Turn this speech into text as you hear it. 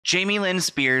Jamie Lynn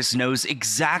Spears knows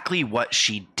exactly what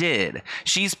she did.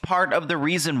 She's part of the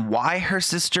reason why her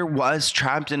sister was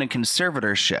trapped in a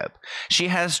conservatorship. She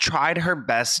has tried her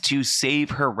best to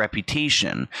save her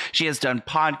reputation. She has done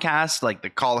podcasts like the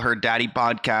Call Her Daddy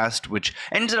podcast, which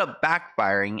ended up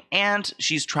backfiring, and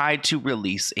she's tried to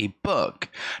release a book.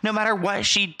 No matter what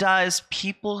she does,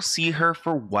 people see her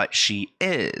for what she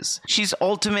is. She's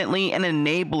ultimately an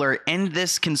enabler in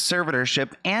this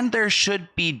conservatorship, and there should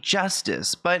be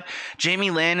justice, but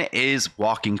Jamie Lynn is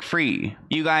walking free.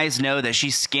 You guys know that she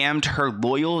scammed her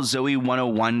loyal Zoe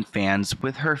 101 fans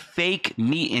with her fake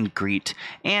meet and greet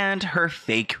and her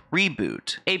fake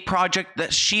reboot, a project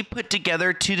that she put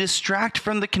together to distract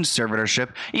from the conservatorship,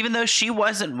 even though she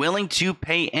wasn't willing to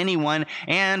pay anyone,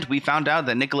 and we found out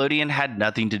that Nickelodeon had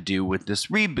nothing to do with this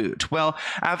reboot. Well,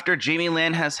 after Jamie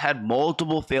Lynn has had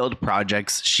multiple failed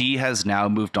projects, she has now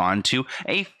moved on to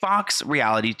a Fox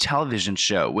reality television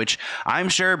show, which I'm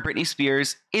sure Britney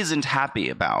Spears isn't happy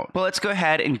about. But let's go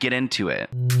ahead and get into it.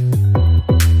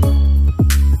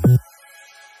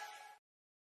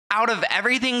 Out of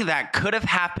everything that could have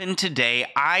happened today,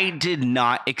 I did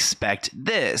not expect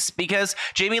this, because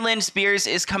Jamie Lynn Spears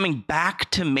is coming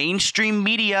back to mainstream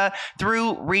media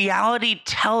through reality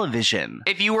television.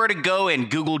 If you were to go and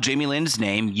Google Jamie Lynn's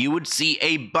name, you would see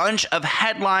a bunch of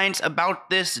headlines about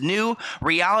this new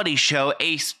reality show,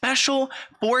 a special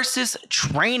forces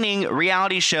training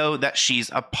reality show that she's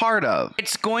a part of.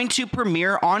 It's going to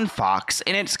premiere on Fox,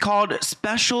 and it's called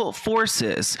Special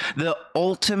Forces: The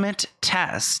Ultimate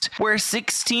Test, where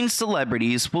 16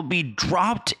 celebrities will be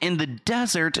dropped in the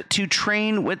desert to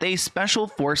train with a special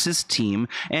forces team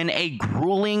in a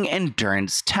grueling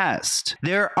endurance test.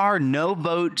 There are no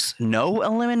votes, no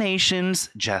eliminations,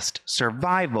 just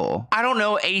survival. I don't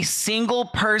know a single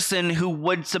person who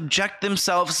would subject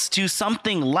themselves to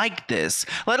something like this,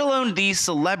 let alone these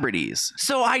celebrities.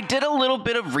 So I did a little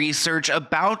bit of research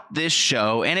about this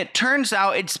show, and it turns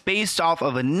out it's based off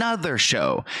of another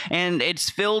show, and it's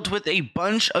filled with a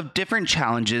bunch of different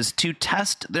challenges to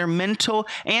test their mental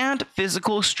and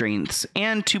physical strengths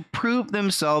and to prove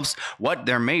themselves what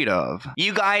they're made of.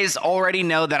 You guys already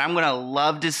know that I'm gonna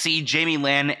love to see Jamie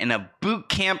Lynn in a boot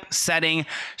camp setting,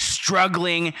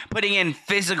 struggling, putting in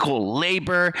physical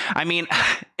labor. I mean,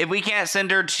 if we can't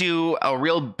send her to a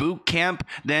real boot camp,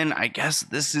 then I guess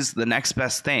this is the next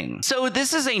best thing. So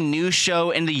this is a new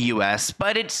show in the US,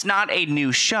 but it's not a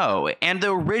new show, and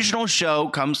the original show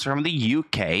comes from the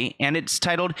UK, and it's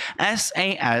titled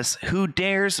SAS Who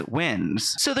Dares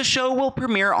Wins. So the show will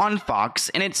premiere on Fox,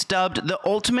 and it's dubbed The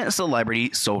Ultimate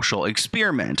Celebrity Social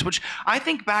Experiment, which I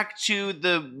think back to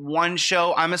the one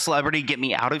show, I'm a Celebrity, Get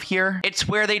Me Out of Here. It's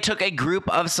where they took a group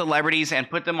of celebrities and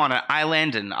put them on an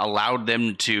island and allowed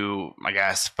them to, I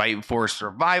guess, fight for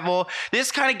survival.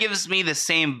 This kind of gives me the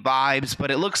same vibes,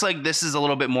 but it looks like this is a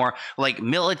little bit more like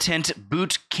militant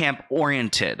boot camp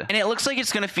oriented. And it looks like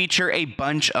it's going to feature a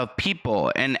bunch of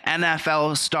people. An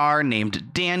NFL star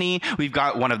named Danny. We've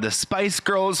got one of the Spice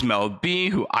Girls, Mel B,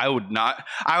 who I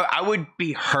would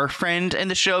be her friend in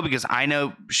the show because I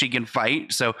know she can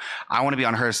fight, so I want to be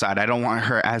on her side. I don't want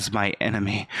her as my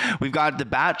enemy. We've got the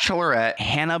Bachelorette,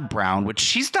 Hannah Brown, which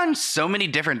she's done so many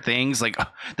different things. Like,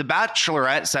 the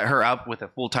Bachelorette set her up with a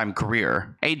full-time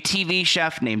career. A TV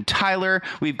chef named Tyler.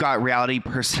 We've got reality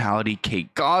personality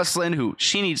Kate Gosselin, who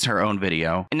she needs her own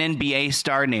video. An NBA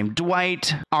star named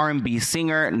Dwight. R&B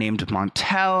singer named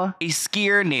Montel. A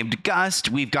skier named Gust.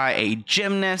 We've got a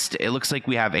gymnast. It looks like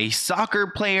we have a soccer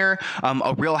player.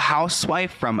 A real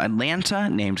housewife from Atlanta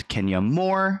named Kenya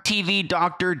Moore. TV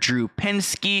doctor Drew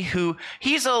Pinsky, who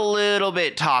he's a little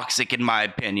bit toxic in my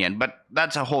opinion, but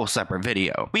that's a whole separate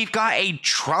video. We've got a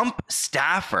Trump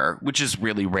staffer, which is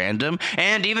really random,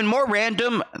 and even more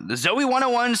random, the Zoe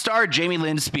 101 star Jamie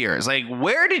Lynn Spears. Like,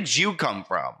 where did you come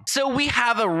from? So we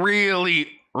have a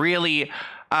really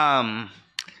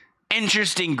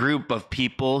interesting group of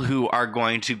people who are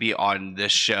going to be on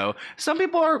this show. Some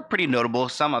people are pretty notable,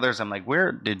 some others I'm like,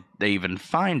 where did they even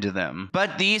find them?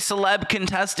 But these celeb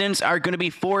contestants are going to be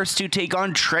forced to take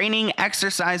on training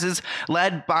exercises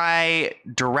led by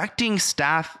directing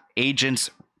staff agents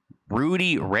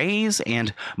Rudy Reyes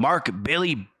and Mark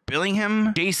Billy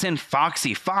Billingham, Jason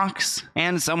Foxy Fox,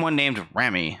 and someone named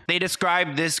Remy. They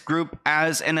describe this group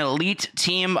as an elite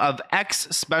team of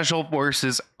ex-Special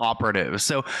Forces operatives.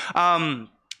 So,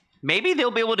 maybe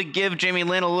they'll be able to give Jamie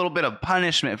Lynn a little bit of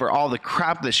punishment for all the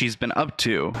crap that she's been up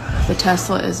to. The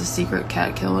Tesla is a secret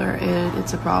cat killer, and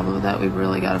it's a problem that we've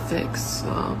really got to fix.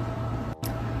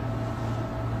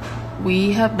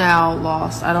 We have now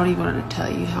lost, I don't even want to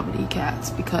tell you how many cats,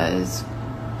 because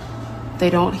they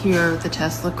don't hear the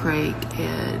Tesla crank,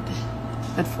 and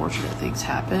unfortunate things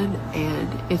happen,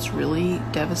 and it's really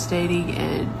devastating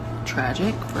and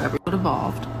tragic for everyone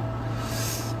involved.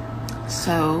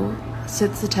 So,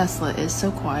 since the Tesla is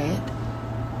so quiet,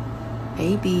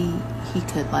 maybe he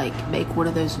could like make one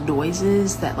of those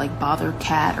noises that like bother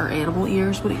cat or animal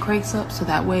ears when it cranks up, so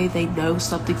that way they know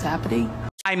something's happening.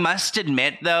 I must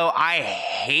admit, though, I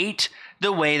hate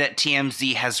the way that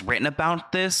TMZ has written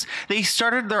about this. They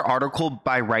started their article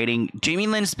by writing, Jamie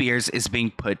Lynn Spears is being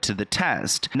put to the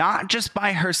test, not just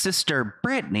by her sister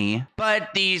Britney, but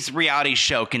these reality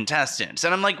show contestants.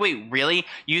 And I'm like, wait, really?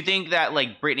 You think that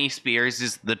like Britney Spears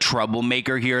is the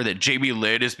troublemaker here, that Jamie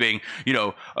Lynn is being,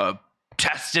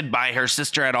 tested by her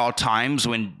sister at all times,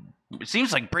 when it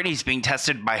seems like Britney's being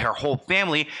tested by her whole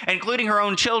family, including her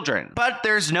own children? But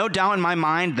there's no doubt in my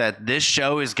mind that this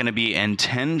show is going to be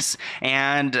intense,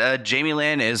 and Jamie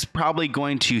Lynn is probably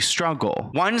going to struggle.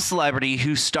 One celebrity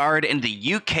who starred in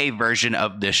the UK version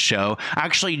of this show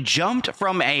actually jumped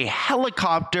from a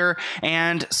helicopter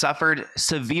and suffered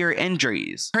severe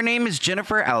injuries. Her name is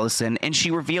Jennifer Ellison, and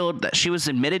she revealed that she was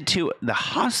admitted to the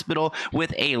hospital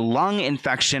with a lung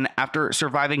infection after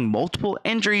surviving multiple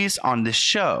injuries on this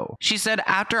show. She said,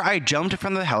 after I jumped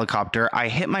from the helicopter, I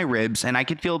hit my ribs and I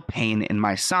could feel pain in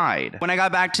my side. When I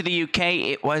got back to the UK,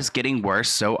 it was getting worse,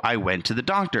 so I went to the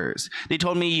doctors. They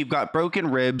told me, you've got broken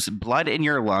ribs, blood in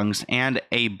your lungs, and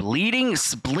a bleeding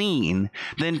spleen.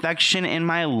 The infection in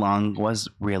my lung was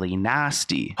really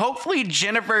nasty. Hopefully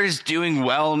Jennifer is doing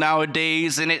well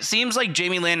nowadays, and it seems like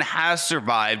Jamie Lynn has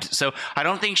survived, so I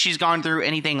don't think she's gone through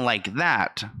anything like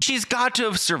that. She's got to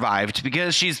have survived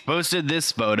because she's posted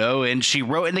this photo, and she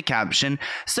wrote in the caption,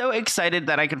 so excited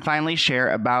that I could finally share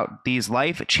about these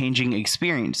life-changing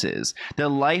experiences, the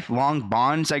lifelong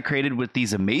bonds I created with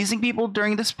these amazing people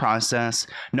during this process.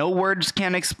 No words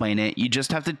can explain it. You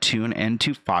just have to tune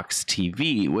into Fox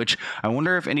TV, which I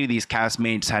wonder if any of these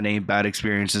castmates had any bad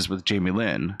experiences with Jamie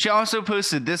Lynn. She also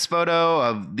posted this photo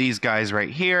of these guys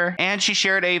right here, and she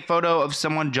shared a photo of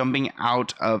someone jumping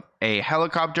out of a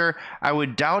helicopter. I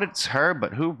would doubt it's her,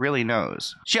 but who really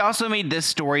knows? She also made this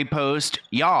story post,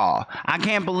 y'all, I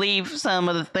can't believe some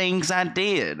of the things I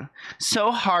did.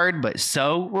 So hard, but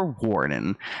so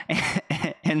rewarding.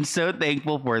 And so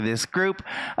thankful for this group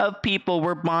of people.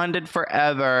 We're bonded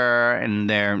forever. And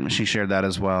there, she shared that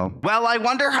as well. Well, I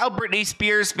wonder how Britney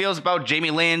Spears feels about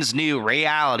Jamie Lynn's new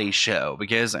reality show,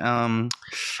 because I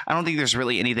don't think there's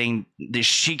really anything that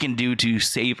she can do to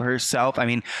save herself. I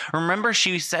mean, remember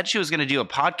she said she was going to do a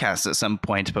podcast at some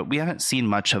point, but we haven't seen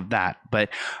much of that. But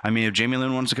I mean, if Jamie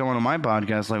Lynn wants to come on my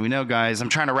podcast, let me know, guys. I'm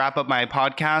trying to wrap up my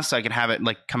podcast so I can have it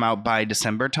like come out by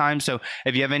December time. So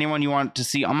if you have anyone you want to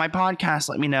see on my podcast,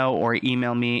 let me know or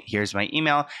email me. Here's my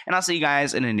email, and I'll see you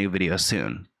guys in a new video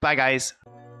soon. Bye, guys.